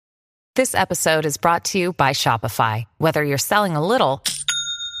This episode is brought to you by Shopify. Whether you're selling a little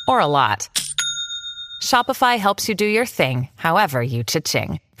or a lot, Shopify helps you do your thing, however you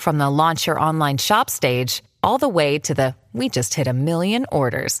cha-ching. From the launch your online shop stage, all the way to the we just hit 1 million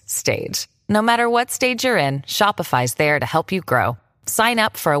orders stage. No matter what stage you're in, Shopify's there to help you grow. Sign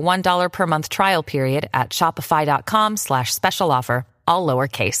up for a $1 per month trial period at shopify.com/special offer, all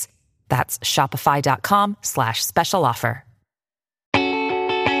lowercase. That's shopify.com/special offer.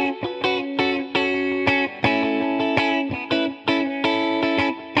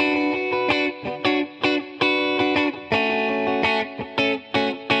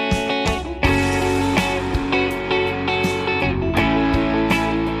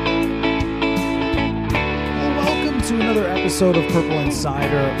 Episode of Purple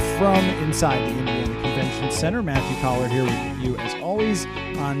Insider from inside the Indiana Convention Center. Matthew Collard here with you as always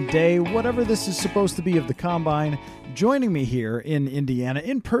on day whatever this is supposed to be of the Combine. Joining me here in Indiana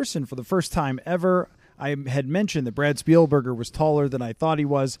in person for the first time ever. I had mentioned that Brad Spielberger was taller than I thought he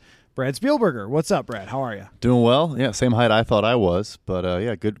was. Brad Spielberger, what's up, Brad? How are you? Doing well. Yeah, same height I thought I was. But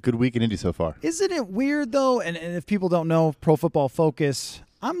yeah, good week in Indy so far. Isn't it weird though? And if people don't know, Pro Football Focus,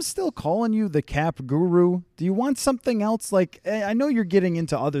 I'm still calling you the cap guru. Do you want something else? Like, I know you're getting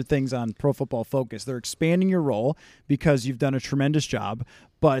into other things on Pro Football Focus. They're expanding your role because you've done a tremendous job.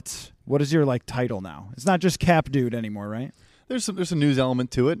 But what is your title now? It's not just cap dude anymore, right? There's a news element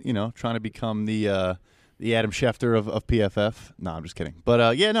to it. You know, trying to become the Adam Schefter of PFF. No, I'm just kidding.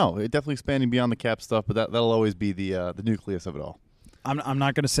 But yeah, no, it definitely expanding beyond the cap stuff. But that'll always be the nucleus of it all. I'm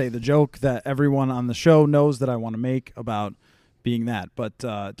not going to say the joke that everyone on the show knows that I want to make about being that, but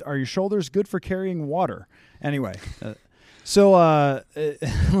are your shoulders good for carrying water? Anyway,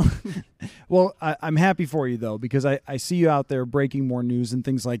 well, I'm happy for you, though, because I see you out there breaking more news and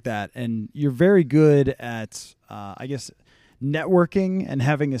things like that, and you're very good at, I guess, networking and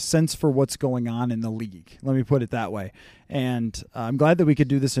having a sense for what's going on in the league. Let me put it that way. And I'm glad that we could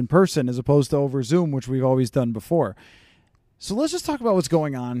do this in person as opposed to over Zoom, which we've always done before. So let's just talk about what's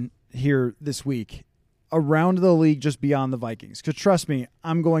going on here this week around the league, just beyond the Vikings. Because trust me,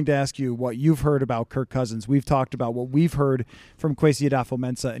 I'm going to ask you what you've heard about Kirk Cousins. We've talked about what we've heard from Kwesi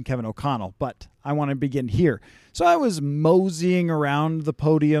Adolfo-Mensah and Kevin O'Connell, but I want to begin here. So I was moseying around the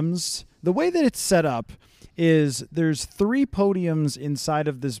podiums. The way that it's set up is there's 3 podiums inside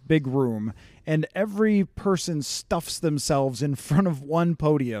of this big room, and every person stuffs themselves in front of one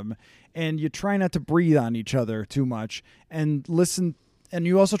podium, and you try not to breathe on each other too much and listen. And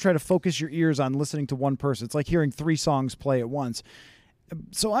you also try to focus your ears on listening to one person. It's like hearing 3 songs play at once.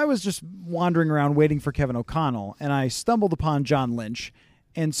 So I was just wandering around waiting for Kevin O'Connell, and I stumbled upon John Lynch.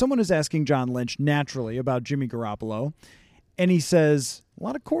 And someone is asking John Lynch naturally about Jimmy Garoppolo. And he says, a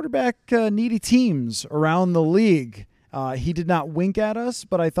lot of quarterback-needy teams around the league. He did not wink at us,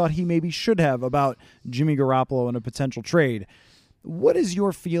 but I thought he maybe should have about Jimmy Garoppolo and a potential trade. What is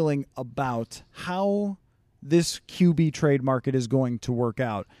your feeling about how this QB trade market is going to work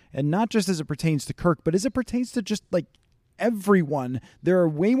out? And not just as it pertains to Kirk, but as it pertains to just everyone. There are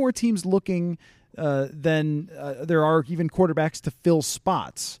way more teams looking than there are even quarterbacks to fill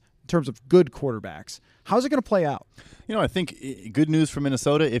spots in terms of good quarterbacks. How's it going to play out? You know, I think good news for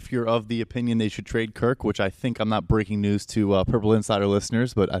Minnesota if you're of the opinion they should trade Kirk, which I think I'm not breaking news to Purple Insider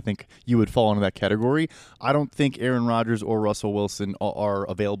listeners, but I think you would fall into that category. I don't think Aaron Rodgers or Russell Wilson are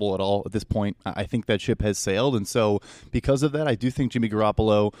available at all at this point. I think that ship has sailed, and so because of that, I do think Jimmy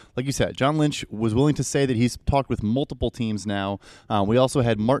Garoppolo, like you said, John Lynch was willing to say that he's talked with multiple teams now. We also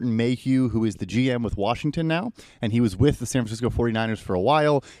had Martin Mayhew, who is the GM with Washington now, and he was with the San Francisco 49ers for a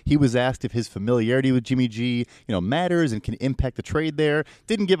while. He was asked if his familiarity with Jimmy G, matters and can impact the trade there.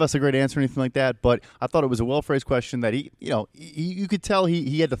 Didn't give us a great answer or anything like that, but I thought it was a well-phrased question that you could tell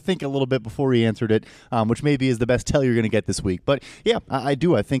he had to think a little bit before he answered it, which maybe is the best tell you're going to get this week. But yeah, I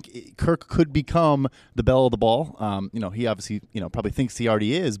do. I think Kirk could become the belle of the ball. He obviously, probably thinks he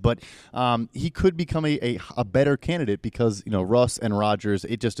already is, but he could become a better candidate because, Russ and Rodgers,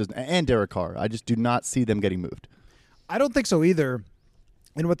 it just doesn't, and Derek Carr, I just do not see them getting moved. I don't think so either.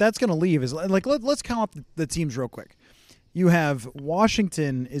 And what that's going to leave is, let's count up the teams real quick. You have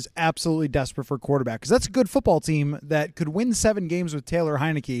Washington is absolutely desperate for a quarterback because that's a good football team that could win 7 games with Taylor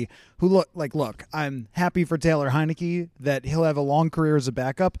Heineke, who look, I'm happy for Taylor Heineke that he'll have a long career as a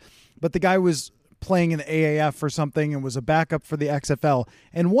backup, but the guy was playing in the AAF or something and was a backup for the XFL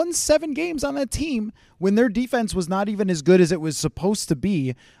and won 7 games on that team when their defense was not even as good as it was supposed to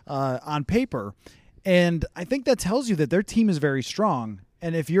be on paper. And I think that tells you that their team is very strong.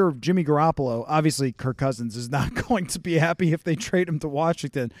 And if you're Jimmy Garoppolo, obviously Kirk Cousins is not going to be happy if they trade him to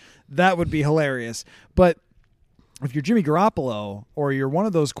Washington. That would be hilarious. But if you're Jimmy Garoppolo or you're one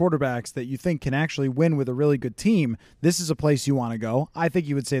of those quarterbacks that you think can actually win with a really good team, this is a place you want to go. I think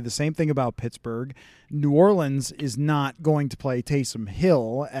you would say the same thing about Pittsburgh. New Orleans is not going to play Taysom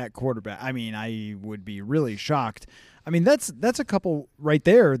Hill at quarterback. I mean, I would be really shocked. I mean, that's a couple right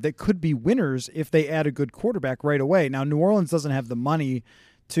there that could be winners if they add a good quarterback right away. Now, New Orleans doesn't have the money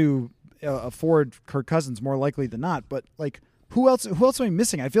to afford Kirk Cousins, more likely than not. But like, who else am I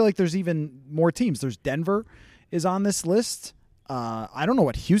missing? I feel like there's even more teams. There's Denver is on this list. I don't know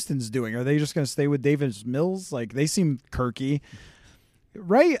what Houston's doing. Are they just going to stay with Davis Mills? Like, they seem Kirky,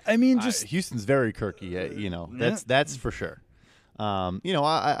 right? I mean, just Houston's very Kirky. That's for sure.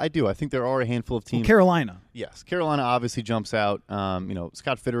 I do. I think there are a handful of teams. Well, Carolina. Yes, Carolina obviously jumps out.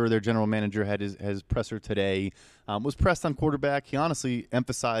 Scott Fitterer, their general manager, had his presser today. Was pressed on quarterback. He honestly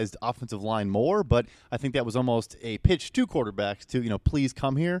emphasized offensive line more, but I think that was almost a pitch to quarterbacks to, please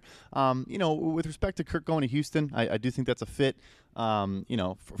come here. With respect to Kirk going to Houston, I do think that's a fit, from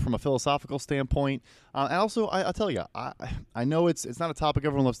a philosophical standpoint. And also, I'll tell you, I know it's not a topic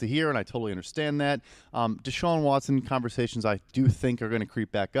everyone loves to hear, and I totally understand that. Deshaun Watson conversations I do think are going to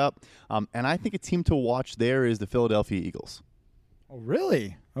creep back up. And I think a team to watch there is the Philadelphia Eagles. Oh,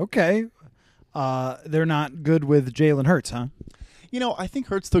 really? Okay. They're not good with Jalen Hurts, huh? I think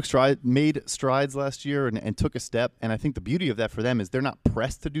Hurts made strides last year and took a step. And I think the beauty of that for them is they're not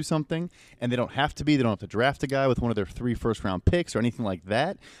pressed to do something, and they don't have to be. They don't have to draft a guy with one of their 3 first-round picks or anything like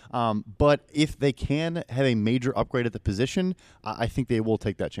that. But if they can have a major upgrade at the position, I think they will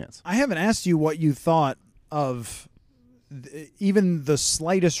take that chance. I haven't asked you what you thought of even the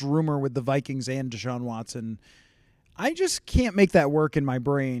slightest rumor with the Vikings and Deshaun Watson. I just can't make that work in my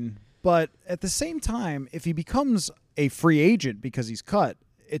brain. But at the same time, if he becomes a free agent because he's cut,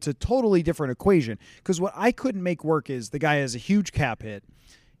 it's a totally different equation. Because what I couldn't make work is the guy has a huge cap hit,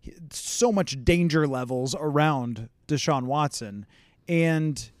 so much danger levels around Deshaun Watson,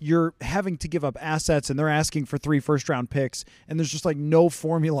 and you're having to give up assets, and they're asking for 3 first-round picks, and there's just like no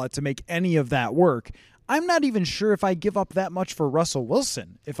formula to make any of that work. I'm not even sure if I give up that much for Russell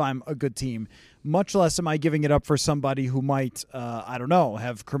Wilson if I'm a good team, much less am I giving it up for somebody who might,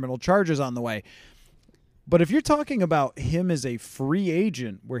 have criminal charges on the way. But if you're talking about him as a free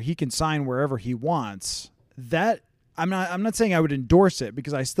agent where he can sign wherever he wants, that I'm not saying I would endorse it,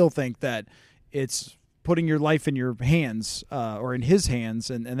 because I still think that it's putting your life in your hands or in his hands,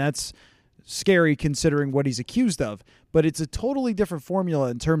 and that's scary considering what he's accused of. But it's a totally different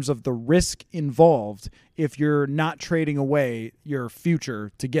formula in terms of the risk involved if you're not trading away your future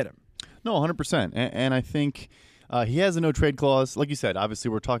to get him. No, 100%. And I think he has a no-trade clause. Like you said,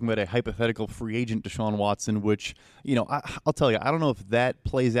 obviously we're talking about a hypothetical free agent Deshaun Watson, which, I'll tell you, I don't know if that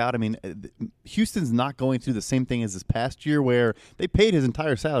plays out. I mean, Houston's not going through the same thing as this past year where they paid his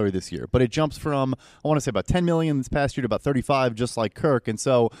entire salary this year, but it jumps from, I want to say about $10 million this past year to about $35, just like Kirk. And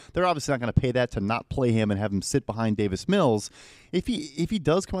so they're obviously not going to pay that to not play him and have him sit behind Davis Mills. If he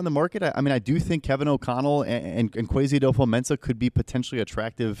does come on the market, I do think Kevin O'Connell and Kwesi Adofo-Mensah could be potentially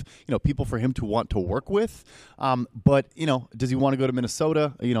attractive, people for him to want to work with. But does he want to go to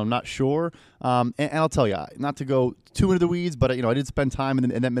Minnesota? Not sure. And I'll tell you, not to go too into the weeds, but I did spend time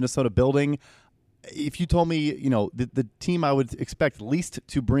in that Minnesota building. If you told me, the team I would expect least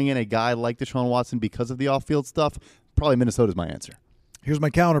to bring in a guy like Deshaun Watson because of the off-field stuff, probably Minnesota's my answer. Here's my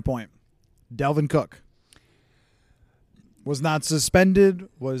counterpoint. Dalvin Cook was not suspended,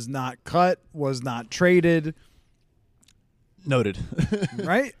 was not cut, was not traded. Noted.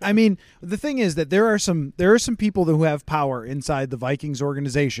 Right? I mean, the thing is that there are some people who have power inside the Vikings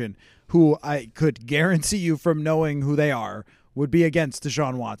organization who I could guarantee you from knowing who they are would be against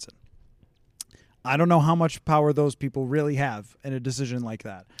Deshaun Watson. I don't know how much power those people really have in a decision like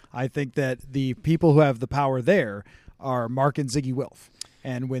that. I think that the people who have the power there are Mark and Ziggy Wilf.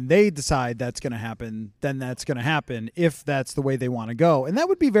 And when they decide that's going to happen, then that's going to happen if that's the way they want to go. And that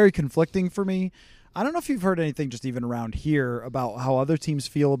would be very conflicting for me. I don't know if you've heard anything just even around here about how other teams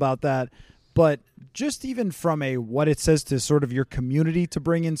feel about that, but just even from what it says to sort of your community to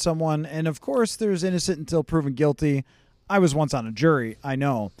bring in someone. And of course, there's innocent until proven guilty. I was once on a jury, I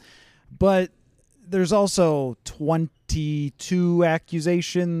know. But there's also 22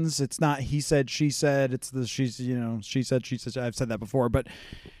 accusations. It's not he said, she said. It's the she said, she said. I've said that before, but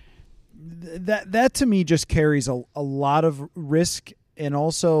that to me just carries a lot of risk and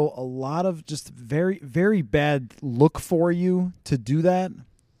also a lot of just very, very bad look for you to do that.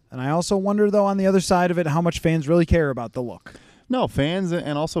 And I also wonder, though, on the other side of it, how much fans really care about the look. No, fans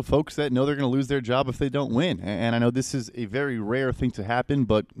and also folks that know they're going to lose their job if they don't win. And I know this is a very rare thing to happen,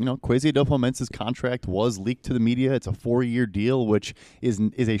 but Kwesi Adolfo-Mensah's contract was leaked to the media. It's a 4-year deal, which is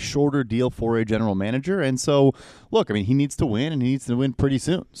a shorter deal for a general manager. And so, look, I mean, he needs to win, and he needs to win pretty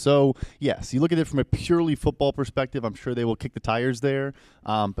soon. So, yes, you look at it from a purely football perspective, I'm sure they will kick the tires there.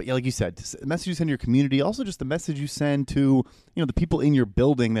 But yeah, like you said, the message you send to your community, also just the message you send to the people in your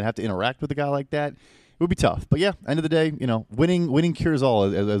building that have to interact with a guy like that. It would be tough. But yeah, end of the day, winning cures all,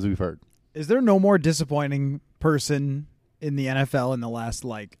 as we've heard. Is there no more disappointing person in the NFL in the last,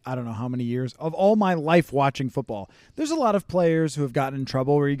 I don't know how many years? Of all my life watching football, there's a lot of players who have gotten in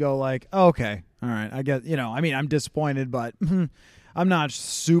trouble where you go oh, okay, all right, I guess, I'm disappointed, but I'm not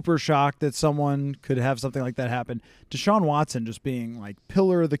super shocked that someone could have something like that happen. Deshaun Watson just being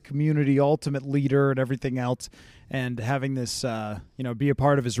pillar of the community, ultimate leader and everything else, and having this, be a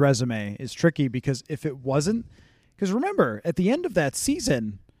part of his resume is tricky because if it wasn't, because remember, at the end of that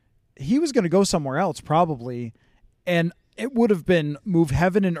season, he was going to go somewhere else probably, and it would have been move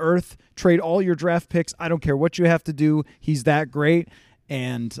heaven and earth, trade all your draft picks. I don't care what you have to do. He's that great.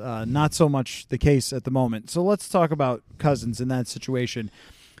 And not so much the case at the moment. So let's talk about Cousins in that situation.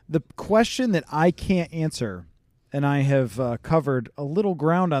 The question that I can't answer, and I have covered a little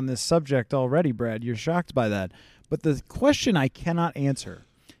ground on this subject already, Brad. You're shocked by that. But the question I cannot answer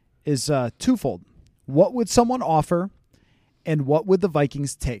is twofold. What would someone offer, and what would the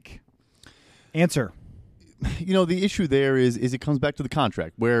Vikings take? Answer. The issue there is it comes back to the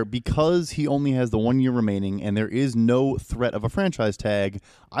contract, where because he only has the 1 year remaining and there is no threat of a franchise tag,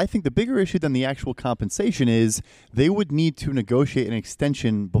 I think the bigger issue than the actual compensation is they would need to negotiate an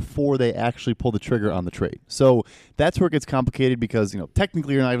extension before they actually pull the trigger on the trade. So that's where it gets complicated because,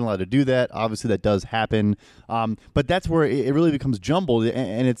 technically you're not even allowed to do that. Obviously that does happen. But that's where it really becomes jumbled,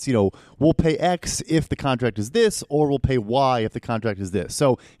 and it's, we'll pay X if the contract is this, or we'll pay Y if the contract is this.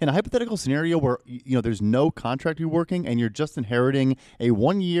 So in a hypothetical scenario where, there's no contract you're working and you're just inheriting a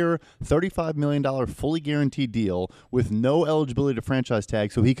 1 year, $35 million fully guaranteed deal with no eligibility to franchise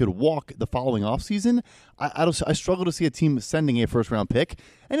tag so he could walk the following offseason, I struggle to see a team sending a first-round pick.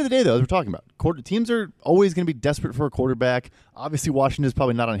 End of the day, though, as we're talking about, teams are always going to be desperate for a quarterback. Obviously, Washington's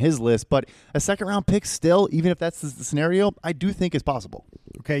probably not on his list, but a second-round pick still, even if that's the scenario, I do think is possible.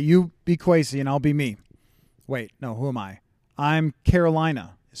 Okay, you be Kwesi and I'll be me. Wait, no, who am I? I'm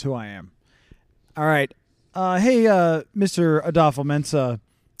Carolina is who I am. All right. Hey, Mr. Adolfo-Mensah,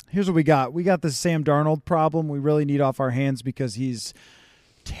 here's what we got. We got this Sam Darnold problem we really need off our hands because he's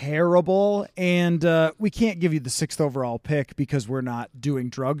terrible, and we can't give you the 6th overall pick because we're not doing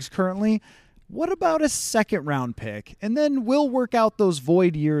drugs currently. What about a second-round pick? And then we'll work out those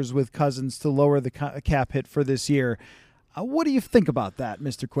void years with Cousins to lower the cap hit for this year. What do you think about that,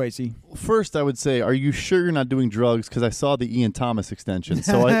 Mr. Kwesi? First, I would say, are you sure you're not doing drugs? Because I saw the Ian Thomas extension,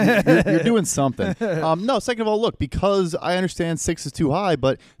 so you're doing something. No, second of all, look, because I understand 6 is too high,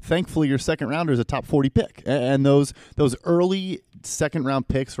 but thankfully your second rounder is a top 40 pick, and those early second-round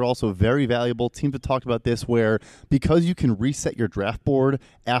picks are also very valuable. Teams have talked about this where because you can reset your draft board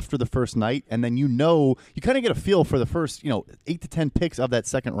after the first night, and then you kind of get a feel for the first 8 to 10 picks of that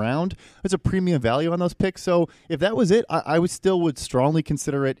second round. There's a premium value on those picks. So if that was it, I would strongly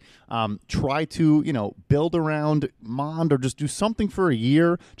consider it. Try to build around Mond or just do something for a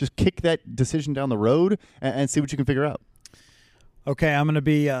year. Just kick that decision down the road and see what you can figure out. Okay, I'm gonna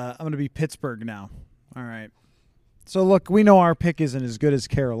be Pittsburgh now. All right. So, look, we know our pick isn't as good as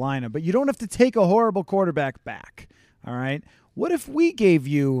Carolina, but you don't have to take a horrible quarterback back, all right? What if we gave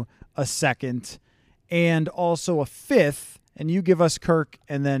you a second and also a 5th, and you give us Kirk,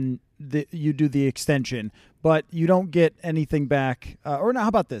 and then you do the extension, but you don't get anything back? Or no, how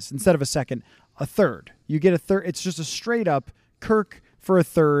about this? Instead of a second, a third. You get a third. It's just a straight-up Kirk for a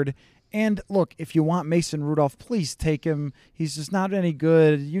third. And look, if you want Mason Rudolph, please take him. He's just not any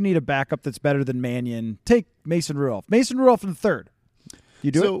good. You need a backup that's better than Mannion. Take Mason Rudolph. Mason Rudolph in the third.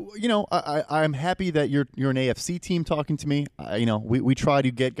 You do it? So, I'm happy that you're an AFC team talking to me. We try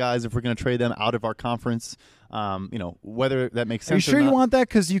to get guys, if we're going to trade them, out of our conference, whether that makes sense. Are you sure you want that?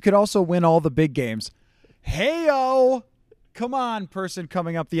 Because you could also win all the big games. Hey-o! Come on, person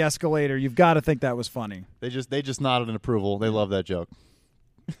coming up the escalator. You've got to think that was funny. They just nodded in approval. They love that joke.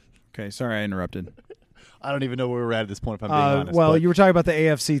 Okay, sorry I interrupted. I don't even know where we're at this point, if I'm being honest. Well, you were talking about the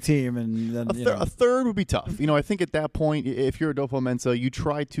AFC team. And then, a third would be tough. I think at that point, if you're Adolfo-Mensah, you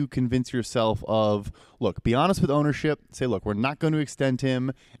try to convince yourself of, look, be honest with ownership. Say, look, we're not going to extend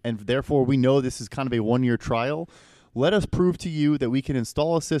him, and therefore we know this is kind of a 1 year trial. let us prove to you that we can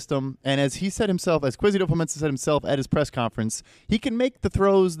install a system. And as he said himself, as Kwesi Adofo-Mensah said himself at his press conference, he can make the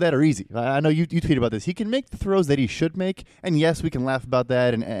throws that are easy. I know you tweeted about this. He can make the throws that he should make. And yes, we can laugh about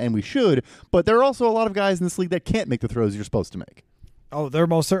that, and we should. But there are also a lot of guys in this league that can't make the throws you're supposed to make. Oh, there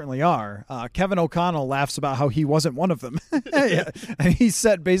most certainly are. Kevin O'Connell laughs about how he wasn't one of them. And he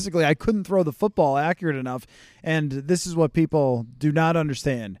said basically, I couldn't throw the football accurate enough. And this is what people do not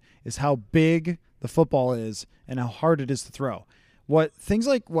understand, is how big the football is and how hard it is to throw. Things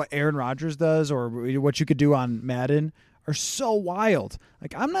like what Aaron Rodgers does or what you could do on Madden are so wild.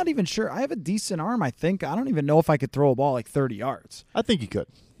 Like, I'm not even sure. I have a decent arm, I think. I don't even know if I could throw a ball like 30 yards. I think you could.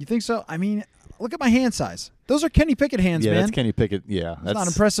 You think so? I mean, look at my hand size. Those are Kenny Pickett hands, man. Yeah, that's Kenny Pickett. Yeah, that's not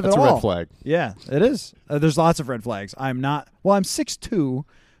impressive at all. That's a red flag. Yeah, it is. There's lots of red flags. I'm 6'2",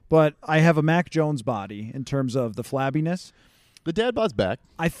 but I have a Mac Jones body in terms of the flabbiness. The dad bod's back.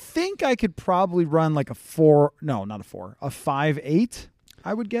 I think I could probably run like a 5'8",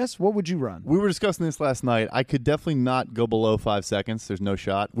 I would guess. What would you run? We were discussing this last night. I could definitely not go below 5 seconds. There's no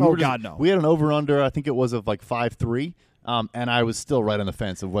shot. God, no. We had an over-under, I think it was of like 5'3", and I was still right on the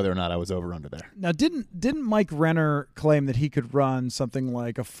fence of whether or not I was over-under there. Now, didn't Mike Renner claim that he could run something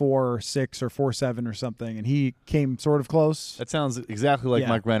like a 4.6 or 4.7 or something, and he came sort of close? That sounds exactly like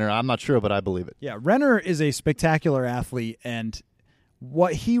Mike Renner. I'm not sure, but I believe it. Yeah, Renner is a spectacular athlete, and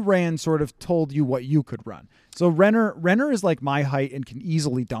what he ran sort of told you what you could run. So Renner is like my height and can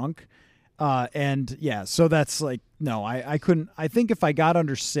easily dunk. So that's like, no, I couldn't. I think if I got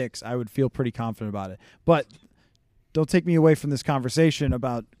under 6, I would feel pretty confident about it. But don't take me away from this conversation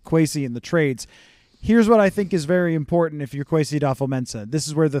about Kwesi and the trades. Here's what I think is very important if you're Kwesi Adofo-Mensah. This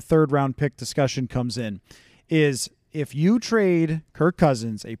is where the third-round pick discussion comes in, is if you trade Kirk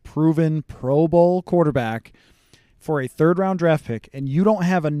Cousins, a proven Pro Bowl quarterback, for a third-round draft pick, and you don't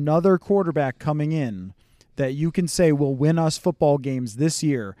have another quarterback coming in that you can say will win us football games this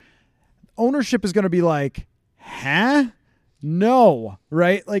year, ownership is going to be like, huh? No,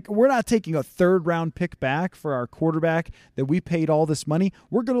 right? Like, we're not taking a third-round pick back for our quarterback that we paid all this money.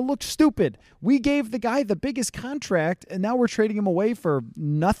 We're going to look stupid. We gave the guy the biggest contract, and now we're trading him away for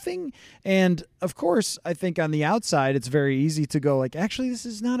nothing. And, of course, I think on the outside, it's very easy to go like, actually, this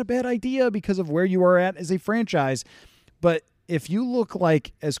is not a bad idea because of where you are at as a franchise. But if you look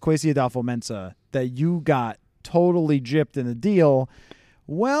like, as Kwesi Adofo-Mensah, that you got totally gypped in the deal,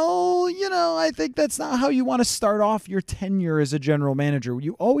 well, I think that's not how you want to start off your tenure as a general manager.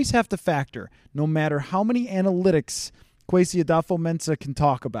 You always have to factor, no matter how many analytics Kwesi Adofo-Mensah can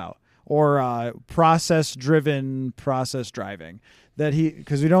talk about, or process driving,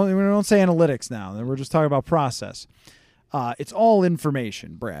 because we don't say analytics now. We're just talking about process. It's all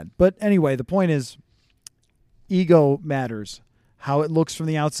information, Brad. But anyway, the point is, ego matters. How it looks from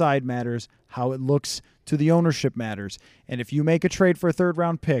the outside matters. How it looks to the ownership matters. And if you make a trade for a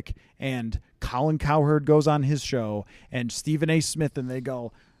third-round pick and Colin Cowherd goes on his show and Stephen A. Smith and they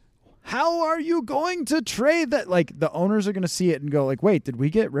go, how are you going to trade that? Like, the owners are going to see it and go like, wait, did we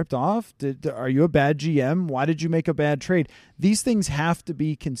get ripped off? Are you a bad GM? Why did you make a bad trade? These things have to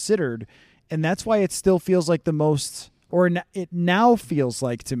be considered. And that's why it still feels like the most, or it now feels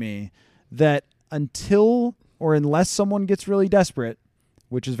like to me, that until or unless someone gets really desperate,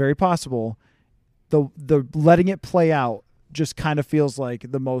 which is very possible, the letting it play out just kind of feels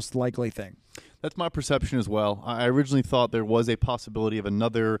like the most likely thing. That's my perception as well. I originally thought there was a possibility of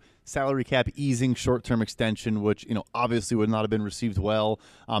another salary cap easing short-term extension, which obviously would not have been received well.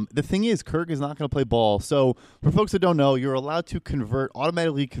 The thing is, Kirk is not going to play ball. So for folks that don't know, you're allowed to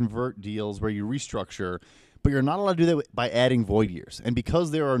automatically convert deals where you restructure, but you're not allowed to do that by adding void years. And because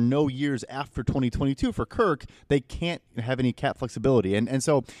there are no years after 2022 for Kirk, they can't have any cap flexibility. And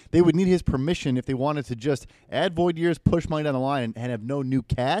so they would need his permission if they wanted to just add void years, push money down the line, and have no new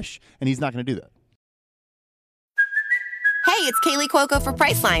cash, and he's not going to do that. Hey, it's Kaylee Cuoco for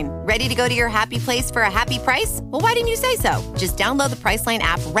Priceline. Ready to go to your happy place for a happy price? Well, why didn't you say so? Just download the Priceline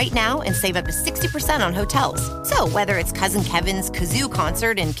app right now and save up to 60% on hotels. So whether it's Cousin Kevin's Kazoo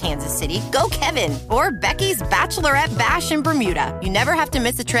Concert in Kansas City, go Kevin, or Becky's Bachelorette Bash in Bermuda, you never have to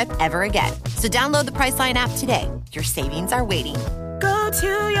miss a trip ever again. So download the Priceline app today. Your savings are waiting. Go to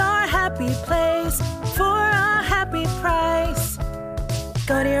your happy place for a happy price.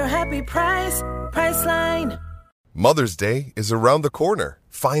 Go to your happy price, Priceline. Mother's Day is around the corner.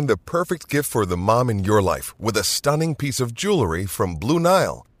 Find the perfect gift for the mom in your life with a stunning piece of jewelry from Blue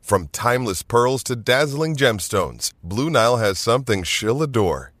Nile. From timeless pearls to dazzling gemstones, Blue Nile has something she'll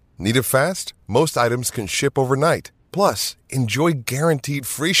adore. Need it fast? Most items can ship overnight. Plus, enjoy guaranteed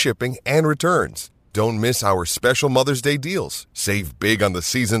free shipping and returns. Don't miss our special Mother's Day deals. Save big on the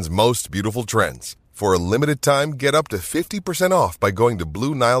season's most beautiful trends. For a limited time, get up to 50% off by going to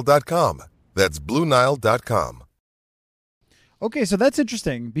BlueNile.com. That's BlueNile.com. Okay, so that's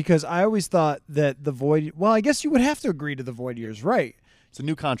interesting because I always thought that the void. Well, I guess you would have to agree to the void years, right? It's a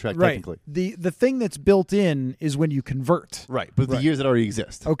new contract, Right. technically. The thing that's built in is when you convert. Right, but the Right. years that already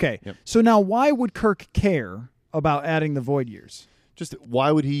exist. Okay, Yep. so now why would Kirk care about adding the void years? Just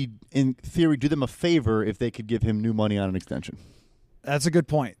why would he, in theory, do them a favor if they could give him new money on an extension? That's a good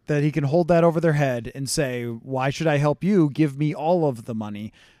point. That he can hold that over their head and say, "Why should I help you? Give me all of the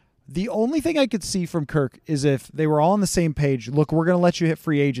money." The only thing I could see from Kirk is if they were all on the same page. Look, we're going to let you hit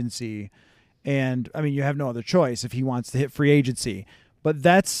free agency, and I mean, you have no other choice if he wants to hit free agency. But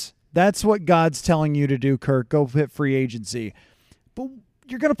that's what God's telling you to do, Kirk. Go hit free agency. But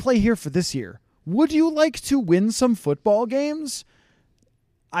you're going to play here for this year. Would you like to win some football games?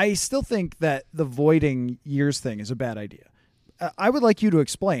 I still think that the voiding years thing is a bad idea. I would like you to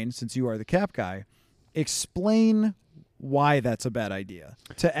explain, since you are the cap guy, explain why that's a bad idea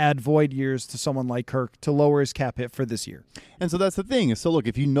to add void years to someone like Kirk to lower his cap hit for this year. And so that's the thing. So look,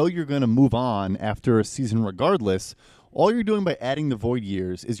 if you know you're going to move on after a season regardless, all you're doing by adding the void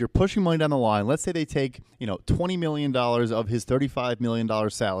years is you're pushing money down the line. Let's say they take, $20 million of his $35 million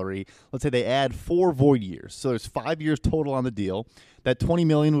salary. Let's say they add 4 void years. So there's 5 years total on the deal. That $20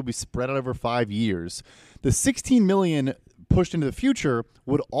 million would be spread out over 5 years. The $16 million pushed into the future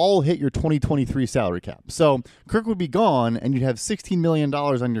would all hit your 2023 salary cap. So Kirk would be gone, and you'd have $16 million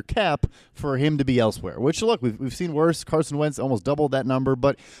on your cap for him to be elsewhere. Which, look, we've seen worse. Carson Wentz almost doubled that number.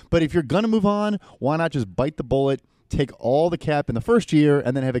 But if you're going to move on, why not just bite the bullet, take all the cap in the first year,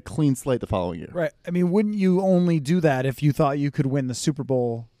 and then have a clean slate the following year? Right. I mean, wouldn't you only do that if you thought you could win the Super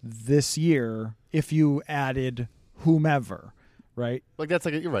Bowl this year if you added whomever? Right. Like that's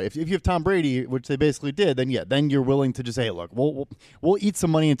like you're right. If you have Tom Brady, which they basically did, then you're willing to just say, hey, look, we'll eat some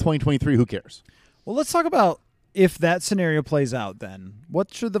money in 2023. Who cares? Well, let's talk about if that scenario plays out. Then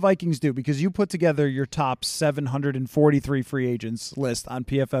what should the Vikings do? Because you put together your top 743 free agents list on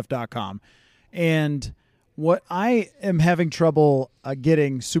PFF.com, and what I am having trouble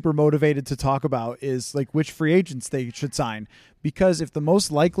getting super motivated to talk about is like which free agents they should sign. Because if the most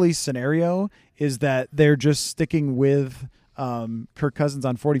likely scenario is that they're just sticking with Kirk Cousins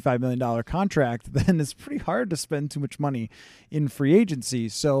on $45 million contract, then it's pretty hard to spend too much money in free agency.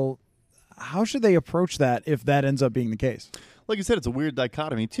 So how should they approach that if that ends up being the case? Like you said, it's a weird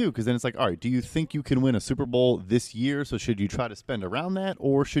dichotomy too, because then it's like, all right, do you think you can win a Super Bowl this year? So should you try to spend around that,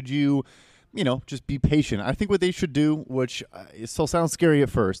 or should you, just be patient? I think what they should do, which it still sounds scary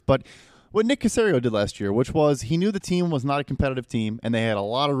at first, but what Nick Caserio did last year, which was he knew the team was not a competitive team and they had a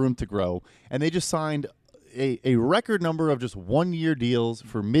lot of room to grow, and they just signed a record number of just 1-year deals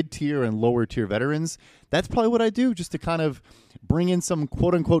for mid-tier and lower-tier veterans. That's probably what I do, just to kind of bring in some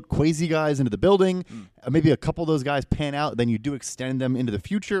quote-unquote crazy guys into the building. Maybe a couple of those guys pan out, then you do extend them into the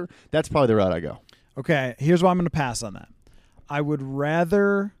future. That's probably the route I go. Okay, here's why I'm going to pass on that. I would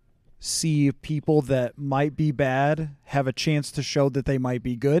rather see people that might be bad have a chance to show that they might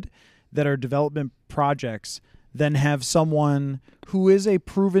be good, that are development projects, than have someone who is a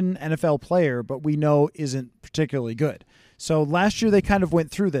proven NFL player, but we know isn't particularly good. So last year they kind of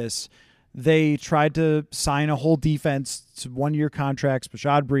went through this. They tried to sign a whole defense to 1-year contracts,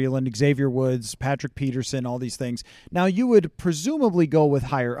 Bashaud Breeland, Xavier Woods, Patrick Peterson, all these things. Now you would presumably go with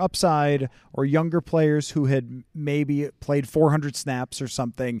higher upside or younger players who had maybe played 400 snaps or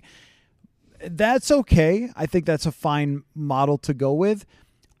something. That's okay. I think that's a fine model to go with.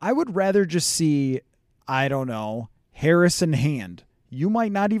 I would rather just see, I don't know, Harrison Hand. You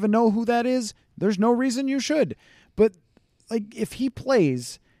might not even know who that is. There's no reason you should. But like if he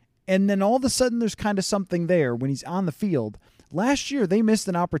plays and then all of a sudden there's kind of something there when he's on the field. Last year they missed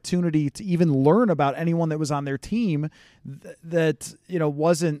an opportunity to even learn about anyone that was on their team that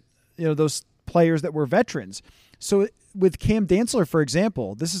wasn't those players that were veterans. So with Cam Dantzler, for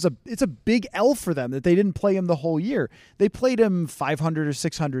example, it's a big L for them that they didn't play him the whole year. They played him 500 or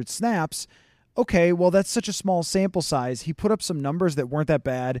 600 snaps. Okay, well, that's such a small sample size. He put up some numbers that weren't that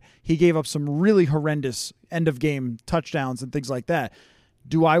bad. He gave up some really horrendous end-of-game touchdowns and things like that.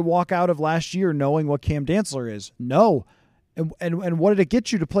 Do I walk out of last year knowing what Cam Dantzler is? No. And what did it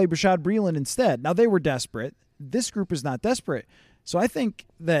get you to play Bashaud Breeland instead? Now, they were desperate. This group is not desperate. So I think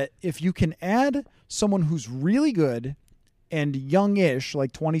that if you can add someone who's really good and youngish,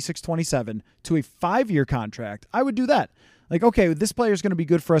 like 26, 27, to a 5-year contract, I would do that. Like, okay, this player is going to be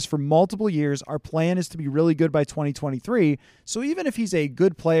good for us for multiple years. Our plan is to be really good by 2023. So even if he's a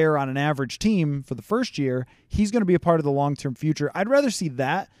good player on an average team for the first year, he's going to be a part of the long-term future. I'd rather see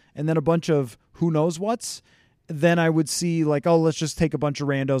that and then a bunch of who knows what's than I would see like, oh, let's just take a bunch of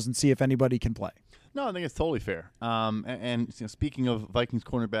randos and see if anybody can play. No, I think it's totally fair. And speaking of Vikings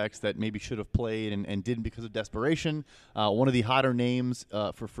cornerbacks that maybe should have played and didn't because of desperation, one of the hotter names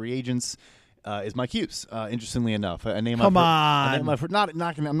for free agents is Mike Hughes. Interestingly enough, a name. Come I've heard, on, a name I've heard,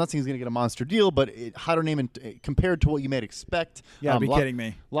 I'm not saying he's going to get a monster deal, but hotter name compared to what you might expect. You gotta be kidding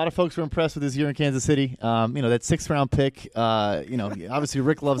me. A lot of folks were impressed with his year in Kansas City. That 6th-round pick. Obviously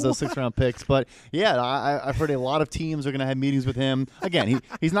Rick loves those 6th-round picks, but yeah, I've heard a lot of teams are going to have meetings with him. Again,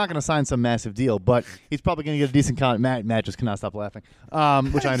 he's not going to sign some massive deal, but he's probably going to get a decent contract. Matt just cannot stop laughing,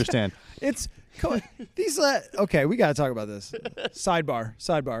 which I understand. Okay, we got to talk about this.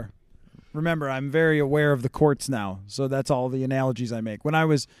 Sidebar. Remember, I'm very aware of the courts now, so that's all the analogies I make. When I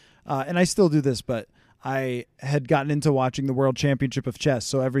was, and I still do this, but I had gotten into watching the World Championship of Chess,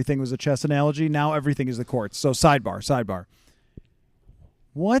 so everything was a chess analogy. Now everything is the courts. So sidebar.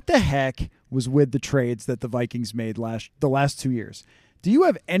 What the heck was with the trades that the Vikings made the last 2 years? Do you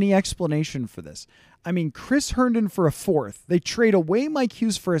have any explanation for this? I mean, Chris Herndon for a 4th. They trade away Mike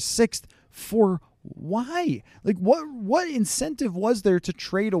Hughes for a 6th for why? Like, what incentive was there to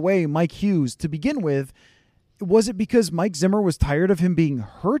trade away Mike Hughes to begin with? Was it because Mike Zimmer was tired of him being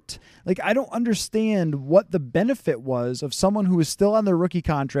hurt? Like, I don't understand what the benefit was of someone who was still on their rookie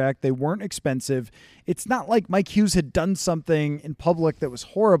contract. They weren't expensive. It's not like Mike Hughes had done something in public that was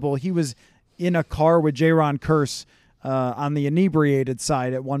horrible. He was in a car with Jaron Kearse on the inebriated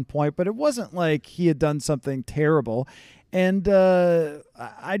side at one point, but it wasn't like he had done something terrible. And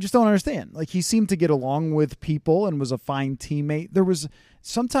I just don't understand. Like, he seemed to get along with people and was a fine teammate.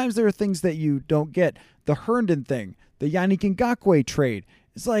 Sometimes there are things that you don't get. The Herndon thing, the Yannick Ngakoue trade.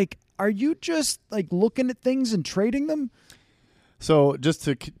 It's like, are you just like looking at things and trading them? So just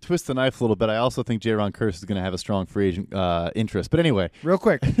to twist the knife a little bit, I also think Jaron Kearse is going to have a strong free agent interest. But anyway. Real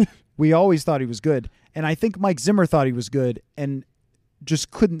quick, we always thought he was good. And I think Mike Zimmer thought he was good and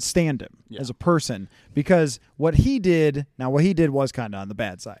just couldn't stand him as a person, because what he did was kind of on the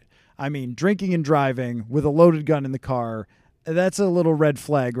bad side. I mean, drinking and driving with a loaded gun in the car, that's a little red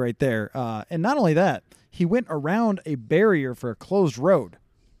flag right there. And not only that, he went around a barrier for a closed road.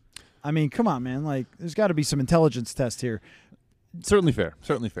 I mean, come on, man. Like, there's got to be some intelligence test here. Certainly fair.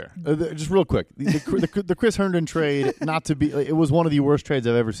 Just real quick, the Chris Herndon trade, it was one of the worst trades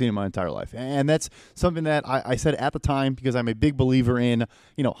I've ever seen in my entire life. And that's something that I said at the time, because I'm a big believer in,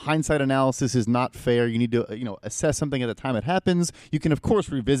 hindsight analysis is not fair. You need to, assess something at the time it happens. You can, of course,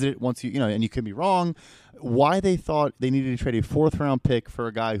 revisit it once and you can be wrong. Why they thought they needed to trade a 4th-round pick for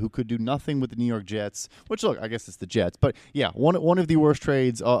a guy who could do nothing with the New York Jets, which, look, I guess it's the Jets. But, yeah, one of the worst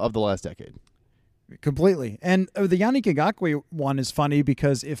trades of the last decade. Completely. And the Yannick Ngakoue one is funny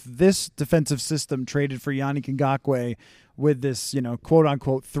because if this defensive system traded for Yannick Ngakoue with this,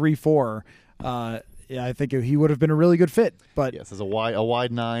 quote-unquote 3-4, I think he would have been a really good fit. But yes, as a wide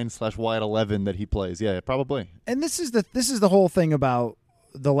 9/wide 11 that he plays. Yeah, probably. And this is the whole thing about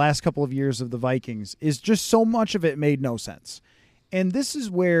the last couple of years of the Vikings, is just so much of it made no sense. And this is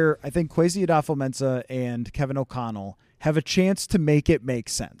where I think Kwesi Adofo-Mensah and Kevin O'Connell have a chance to make it make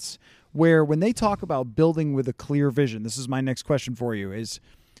sense. Where when they talk about building with a clear vision, this is my next question for you, is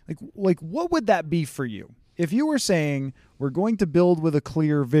like what would that be for you? If you were saying we're going to build with a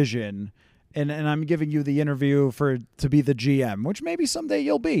clear vision, and I'm giving you the interview to be the GM, which maybe someday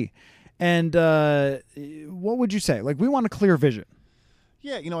you'll be, and what would you say? Like, we want a clear vision.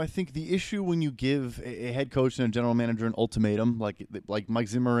 Yeah, I think the issue when you give a head coach and a general manager an ultimatum, like Mike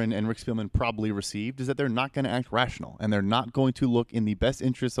Zimmer and Rick Spielman probably received, is that they're not going to act rational, and they're not going to look in the best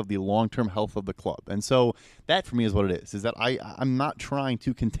interest of the long-term health of the club. And so that, for me, is what it is that I'm not trying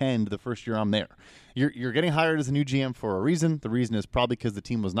to contend the first year I'm there. You're getting hired as a new GM for a reason. The reason is probably because the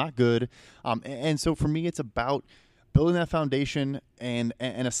team was not good. And so for me, it's about building that foundation and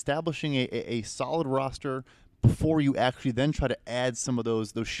establishing a solid roster before you actually then try to add some of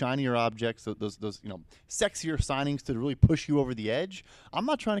those shinier objects, those sexier signings to really push you over the edge. I'm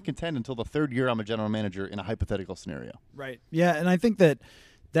not trying to contend until the 3rd year I'm a general manager in a hypothetical scenario. Right. Yeah, and I think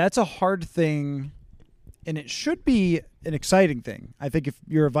that's a hard thing, and it should be an exciting thing. I think if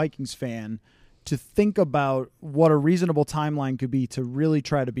you're a Vikings fan, to think about what a reasonable timeline could be to really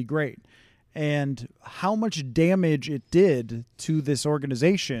try to be great, and how much damage it did to this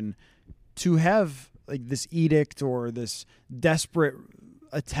organization to have like this edict or this desperate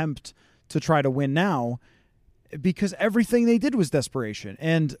attempt to try to win now, because everything they did was desperation.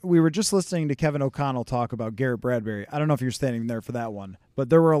 And we were just listening to Kevin O'Connell talk about Garrett Bradbury. I don't know if you're standing there for that one, but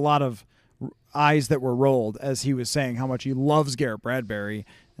there were a lot of eyes that were rolled as he was saying how much he loves Garrett Bradbury.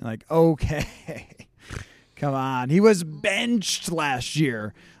 And like, okay, Come on. He was benched last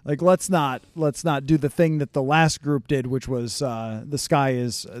year. Like, let's not do the thing that the last group did, which was the sky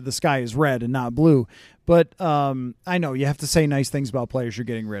is red and not blue. But I know you have to say nice things about players you're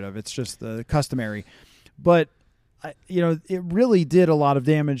getting rid of. It's just the customary. But it really did a lot of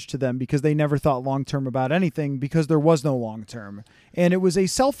damage to them because they never thought long-term about anything because there was no long-term. And it was a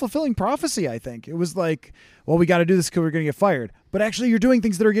self-fulfilling prophecy, I think. It was like, well, we got to do this because we're going to get fired. But actually, you're doing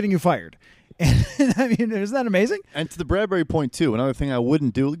things that are getting you fired. And I mean, isn't that amazing? And to the Bradbury point, too, another thing I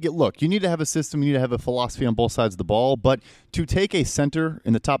wouldn't do, look, you need to have a system, you need to have a philosophy on both sides of the ball, but to take a center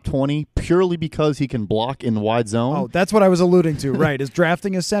in the top 20 purely because he can block in wide zone. Oh, that's what I was alluding to, right, is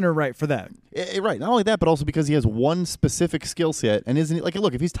drafting a center right for that. Right, not only that, but also because he has one specific skill set, and isn't he, like,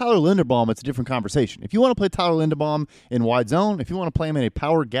 look, if he's Tyler Linderbaum, it's a different conversation. If you want to play Tyler Linderbaum in wide zone, if you want to play him in a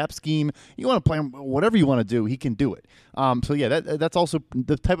power gap scheme, you want to play him whatever you want to do, he can do it. So yeah, that's also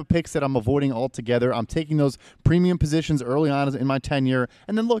the type of picks that I'm avoiding altogether. I'm taking those premium positions early on in my tenure,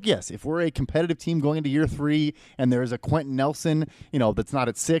 and then look, yes, if we're a competitive team going into year 3, and there's a Quentin Nelson, that's not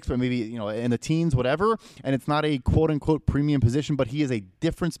at 6, but maybe in the teens, whatever, and it's not a quote unquote premium position, but he is a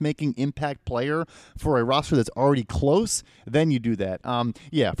difference-making impact player for a roster that's already close, then you do that.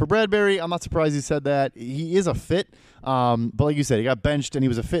 For Bradbury, I'm not surprised he said that. He is a fit, but like you said, he got benched, and he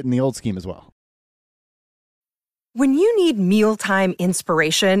was a fit in the old scheme as well. When you need mealtime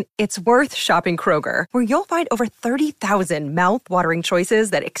inspiration, it's worth shopping Kroger, where you'll find over 30,000 mouth-watering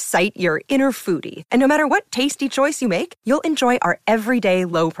choices that excite your inner foodie. And no matter what tasty choice you make, you'll enjoy our everyday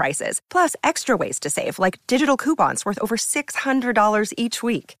low prices, plus extra ways to save, like digital coupons worth over $600 each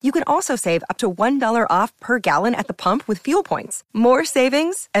week. You can also save up to $1 off per gallon at the pump with fuel points. More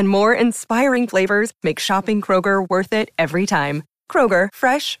savings and more inspiring flavors make shopping Kroger worth it every time. Kroger,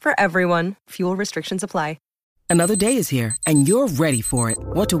 fresh for everyone. Fuel restrictions apply. Another day is here, and you're ready for it.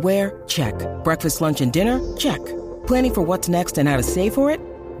 What to wear? Check. Breakfast, lunch, and dinner? Check. Planning for what's next and how to save for it?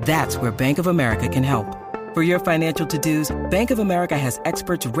 That's where Bank of America can help. For your financial to-dos, Bank of America has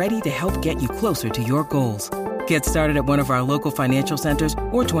experts ready to help get you closer to your goals. Get started at one of our local financial centers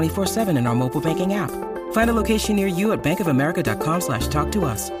or 24/7 in our mobile banking app. Find a location near you at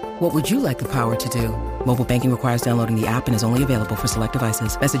bankofamerica.com/talktous. What would you like the power to do? Mobile banking requires downloading the app and is only available for select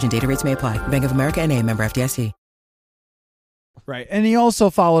devices. Message and data rates may apply. Bank of America N.A., member FDIC. Right. And he also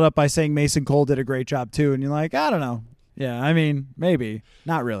followed up by saying Mason Cole did a great job too. And you're like, I don't know. Yeah, I mean, maybe.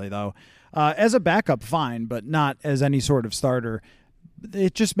 Not really, though. As a backup, fine, but not as any sort of starter.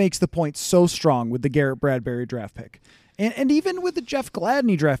 It just makes the point so strong with the Garrett Bradbury draft pick. And even with the Jeff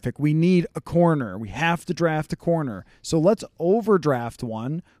Gladney draft pick, we need a corner. We have to draft a corner. So let's overdraft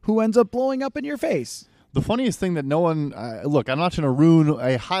one who ends up blowing up in your face. The funniest thing that no one look, I'm not trying to ruin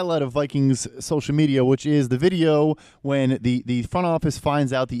a highlight of Vikings social media, which is the video when the front office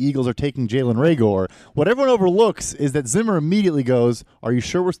finds out the Eagles are taking Jalen Reagor. What everyone overlooks is that Zimmer immediately goes, "Are you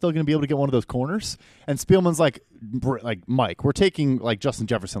sure we're still going to be able to get one of those corners?" And Spielman's like, "Mike, we're taking like Justin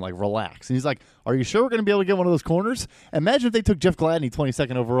Jefferson, like relax." And he's like, "Are you sure we're going to be able to get one of those corners?" Imagine if they took Jeff Gladney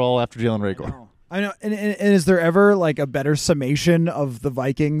 22nd overall after Jalen Reagor. I know, and is there ever like a better summation of the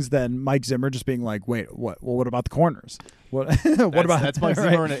Vikings than Mike Zimmer just being like, "Wait, what? Well, what about the corners? What? That's Mike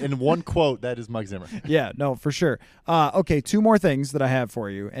Zimmer in one quote. That is Mike Zimmer. Yeah, no, for sure. Okay, 2 more things that I have for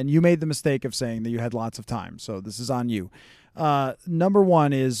you, and you made the mistake of saying that you had lots of time, so this is on you. Number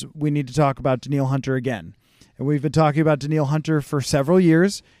 1 is we need to talk about Danielle Hunter again, and we've been talking about Danielle Hunter for several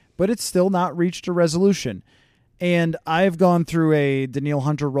years, but it's still not reached a resolution. And I've gone through a Danielle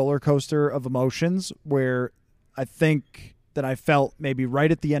Hunter roller coaster of emotions where I think that I felt maybe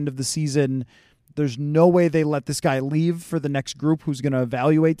right at the end of the season, there's no way they let this guy leave for the next group who's going to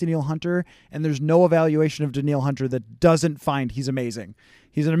evaluate Danielle Hunter. And there's no evaluation of Danielle Hunter that doesn't find he's amazing.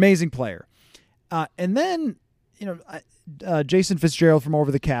 He's an amazing player. And then, Jason Fitzgerald from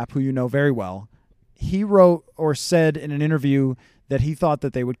Over the Cap, who you know very well, he wrote or said in an interview that he thought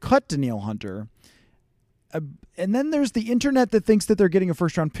that they would cut Danielle Hunter. And then there's the internet that thinks that they're getting a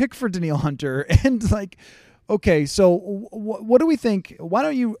first-round pick for Danielle Hunter. And like, okay, so what do we think? Why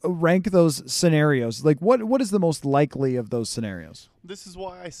don't you rank those scenarios? Like, what is the most likely of those scenarios? This is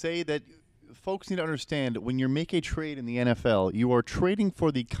why I say that folks need to understand when you make a trade in the NFL, you are trading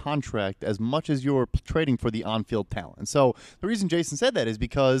for the contract as much as you're trading for the on-field talent. And so the reason Jason said that is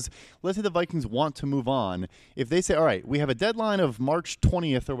because let's say the Vikings want to move on. If they say, all right, we have a deadline of March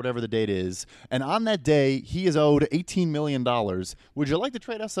 20th or whatever the date is, and on that day he is owed $18 million, would you like to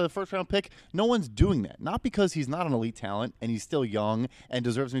trade us a first-round pick? No one's doing that. Not because he's not an elite talent and he's still young and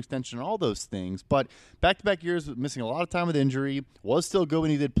deserves an extension and all those things, but back-to-back years missing a lot of time with injury, was still good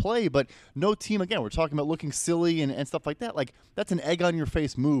when he did play, but no team, again, we're talking about looking silly and stuff like that. Like, that's an egg on your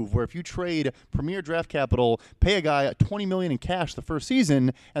face move where if you trade premier draft capital, pay a guy $20 million in cash the first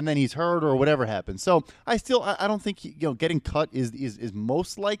season, and then he's hurt or whatever happens. So I don't think getting cut is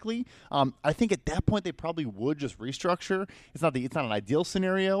most likely. I think at that point they probably would just restructure. It's not an ideal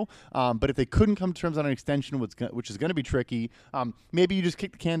scenario, but if they couldn't come to terms on an extension, which is going to be tricky, maybe you just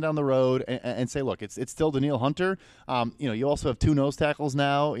kick the can down the road and say, look, it's still Danielle Hunter. You also have 2 nose tackles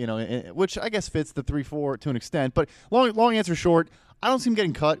now, which I guess fits the 3-4 to an extent. But long answer short, I don't see him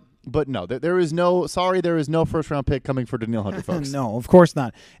getting cut. But no, there is no first-round pick coming for Danielle Hunter, folks. No, of course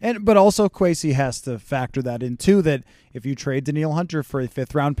not. But also Kwesi has to factor that in, too, that if you trade Danielle Hunter for a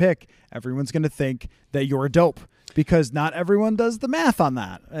 5th-round pick, everyone's going to think that you're a dope because not everyone does the math on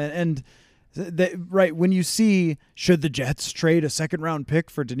that. Right, when you see, should the Jets trade a 2nd-round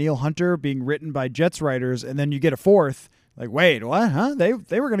pick for Danielle Hunter being written by Jets writers, and then you get a 4th, like, wait, what? Huh? They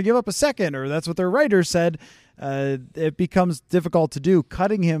were going to give up a 2nd, or that's what their writers said. It becomes difficult to do.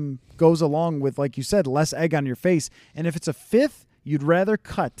 Cutting him goes along with, like you said, less egg on your face. And if it's a 5th, you'd rather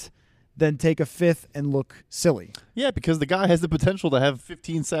cut than take a 5th and look silly. Yeah, because the guy has the potential to have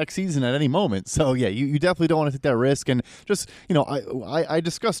 15-sack season at any moment. So, yeah, you definitely don't want to take that risk. And just, I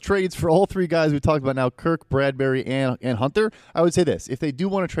discussed trades for all 3 guys we talked about now, Kirk, Bradbury, and Hunter. I would say this. If they do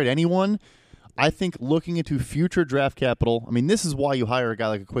want to trade anyone, I think looking into future draft capital, I mean, this is why you hire a guy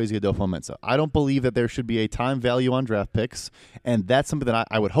like Kwesi Adofo-Mensah. I don't believe that there should be a time value on draft picks, and that's something that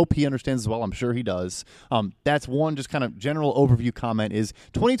I would hope he understands as well. I'm sure he does. That's one just kind of general overview comment is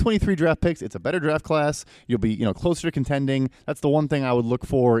 2023 draft picks, it's a better draft class. You'll be closer to contending. That's the one thing I would look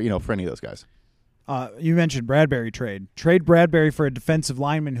for, for any of those guys. You mentioned Bradbury trade. Trade Bradbury for a defensive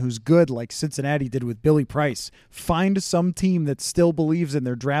lineman who's good like Cincinnati did with Billy Price. Find some team that still believes in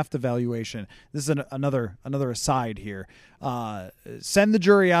their draft evaluation. This is another aside here. Send the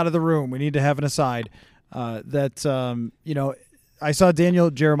jury out of the room. We need to have an aside. I saw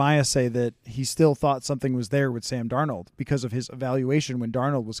Daniel Jeremiah say that he still thought something was there with Sam Darnold because of his evaluation when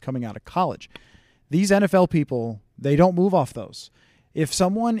Darnold was coming out of college. These NFL people, they don't move off those. If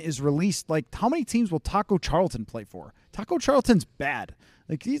someone is released, like how many teams will Taco Charlton play for? Taco Charlton's bad.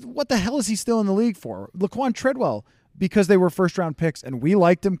 Like, what the hell is he still in the league for? Laquan Treadwell, because they were first-round picks, and we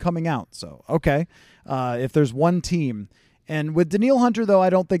liked him coming out. So, okay, if there's one team. And with Danielle Hunter, though, I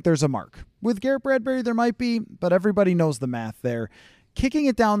don't think there's a mark. With Garrett Bradbury, there might be, but everybody knows the math there. Kicking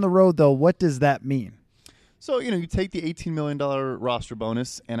it down the road, though, what does that mean? So, you take the $18 million roster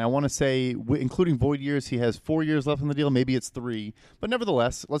bonus, and I want to say, including void years, he has 4 years left on the deal. Maybe it's 3. But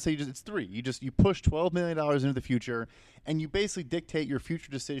nevertheless, let's say it's 3. You push $12 million into the future, and you basically dictate your future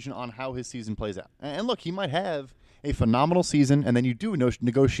decision on how his season plays out. And look, he might have a phenomenal season, and then you do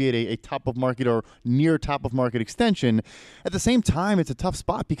negotiate a top-of-market or near top-of-market extension. At the same time, it's a tough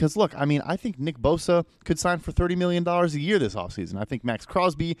spot because, look, I mean, I think Nick Bosa could sign for $30 million a year this offseason. I think Max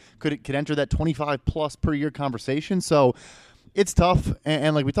Crosby could enter that 25-plus per year conversation. So it's tough,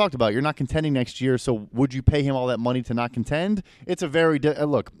 and like we talked about, you're not contending next year, so would you pay him all that money to not contend? It's a very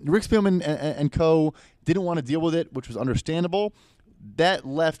look, Rick Spielman and co. didn't want to deal with it, which was understandable. That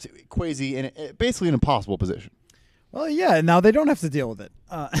left Kwesi in basically an impossible position. Well, yeah, now they don't have to deal with it.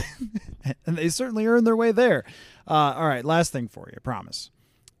 And they certainly earned their way there. All right, last thing for you, I promise.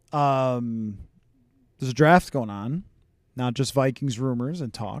 There's a draft going on, not just Vikings rumors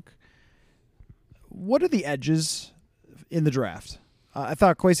and talk. What are the edges in the draft? I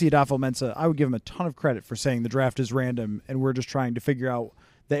thought Kwesi Adofo-Mensah, I would give him a ton of credit for saying the draft is random and we're just trying to figure out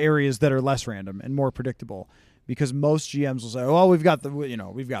the areas that are less random and more predictable. Because most GMs will say, "Oh, we've got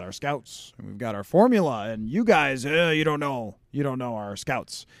our scouts, and we've got our formula, and you guys, you don't know our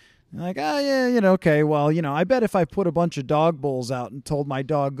scouts." And like, okay, well, I bet if I put a bunch of dog bowls out and told my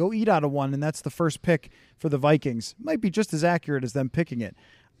dog go eat out of one, and that's the first pick for the Vikings, it might be just as accurate as them picking it.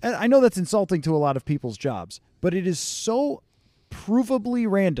 And I know that's insulting to a lot of people's jobs, but it is so provably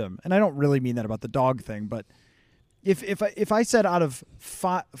random, and I don't really mean that about the dog thing, but. If I said out of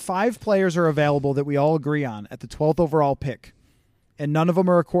five players are available that we all agree on at the 12th overall pick, and none of them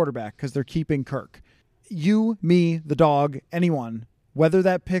are a quarterback because they're keeping Kirk, you, me, the dog, anyone, whether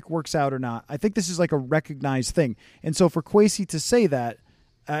that pick works out or not, I think this is like a recognized thing. And so for Kwesi to say that,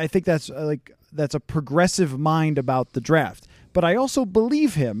 I think that's a progressive mind about the draft. But I also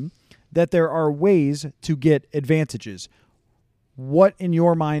believe him that there are ways to get advantages. What, in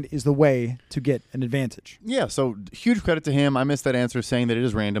your mind, is the way to get an advantage? Yeah, so huge credit to him. I missed that answer saying that it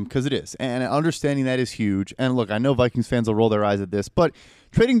is random because it is. And understanding that is huge. And look, I know Vikings fans will roll their eyes at this, but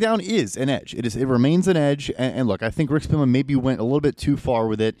trading down is an edge. It remains an edge. And look, I think Rick Spielman maybe went a little bit too far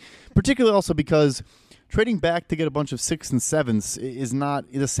with it, particularly also because trading back to get a bunch of 6s and 7s is not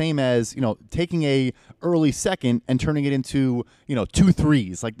the same as, taking a early second and turning it into, 2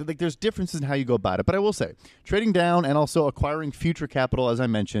 3s. Like there's differences in how you go about it. But I will say, trading down and also acquiring future capital, as I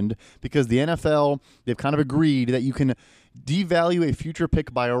mentioned, because the NFL, they've kind of agreed that you can devalue a future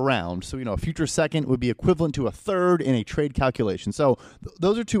pick by a round. So, a future second would be equivalent to a third in a trade calculation. So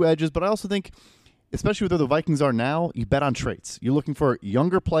those are two edges. But I also think, especially with where the Vikings are now, you bet on traits. You're looking for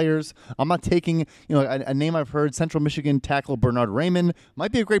younger players. I'm not taking, a name I've heard, Central Michigan tackle Bernard Raymond.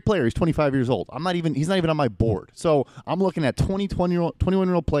 Might be a great player. He's 25 years old. He's not even on my board. So I'm looking at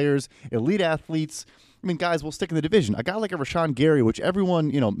 21-year-old players, elite athletes. I mean, guys, we'll stick in the division. A guy like a Rashawn Gary, which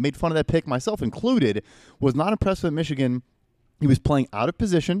everyone, made fun of that pick, myself included, was not impressed with Michigan. He was playing out of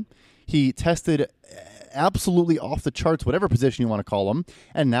position. He tested absolutely off the charts, whatever position you want to call him.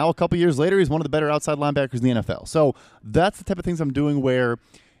 And now, a couple years later, he's one of the better outside linebackers in the NFL. So that's the type of things I'm doing where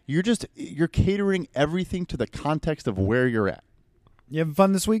you're catering everything to the context of where you're at. You having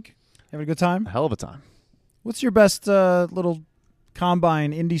fun this week? Having a good time? A hell of a time. What's your best little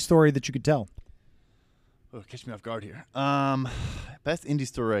combine indie story that you could tell? Oh, catch me off guard here. Best indie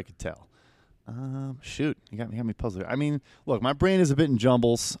story I could tell. Shoot, you got me puzzled. I mean, look, my brain is a bit in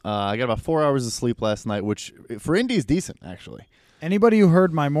jumbles. I got about 4 hours of sleep last night, which for indie is decent, actually. Anybody who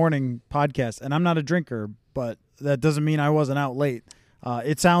heard my morning podcast, and I'm not a drinker, but that doesn't mean I wasn't out late.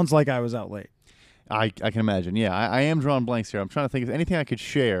 It sounds like I was out late. I can imagine. Yeah, I am drawing blanks here. I'm trying to think of anything I could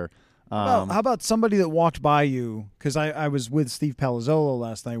share. How about somebody that walked by you? Because I was with Steve Palazzolo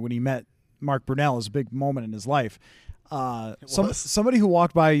last night when he met Mark Brunell. It was a big moment in his life. Somebody who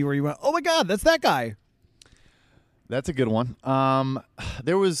walked by you where you went, oh, my God, that's that guy. That's a good one.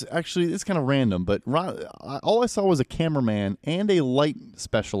 There was actually, it's kind of random, but all I saw was a cameraman and a light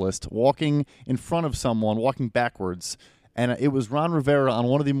specialist walking in front of someone, walking backwards. And it was Ron Rivera on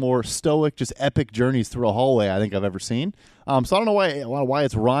one of the more stoic, just epic journeys through a hallway I think I've ever seen. So I don't know why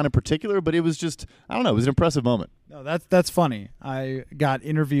it's Ron in particular, but it was just, I don't know, it was an impressive moment. No, that's funny. I got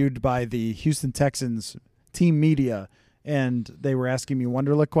interviewed by the Houston Texans team media, and they were asking me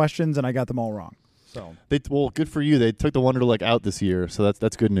Wonderlic questions, and I got them all wrong. So good for you. They took the Wonderlic out this year, so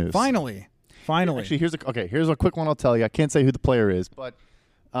that's good news. Finally. Actually, here's a quick one I'll tell you. I can't say who the player is, but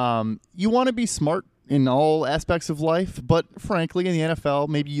you want to be smart in all aspects of life, but frankly, in the NFL,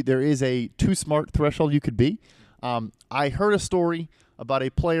 maybe there is a too smart threshold you could be. I heard a story about a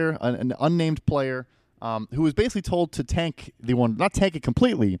player, an unnamed player, who was basically told to tank not tank it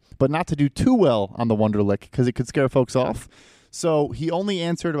completely, but not to do too well on the Wonderlic because it could scare folks off. So he only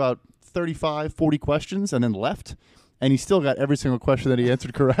answered about 35, 40 questions and then left. And he still got every single question that he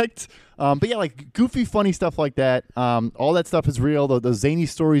answered correct. But yeah, like goofy, funny stuff like that. All that stuff is real. Those zany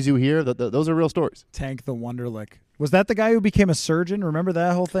stories you hear, those are real stories. Tank the Wonderlic. Was that the guy who became a surgeon? Remember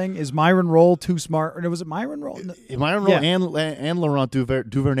that whole thing? Is Myron Rolle too smart? Or was it Myron Rolle? Myron Rolle and Laurent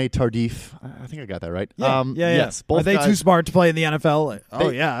Duvernay-Tardif. I think I got that right. Yeah. Yes, both Are they guys, too smart to play in the NFL?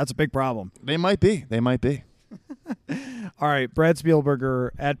 That's a big problem. They might be. All right, Brad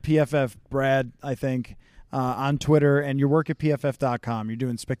Spielberger at PFF Brad, I think. On Twitter, and your work at PFF.com. You're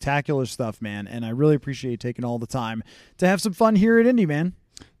doing spectacular stuff, man, and I really appreciate you taking all the time to have some fun here at Indy, man.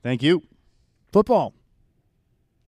 Thank you. Football.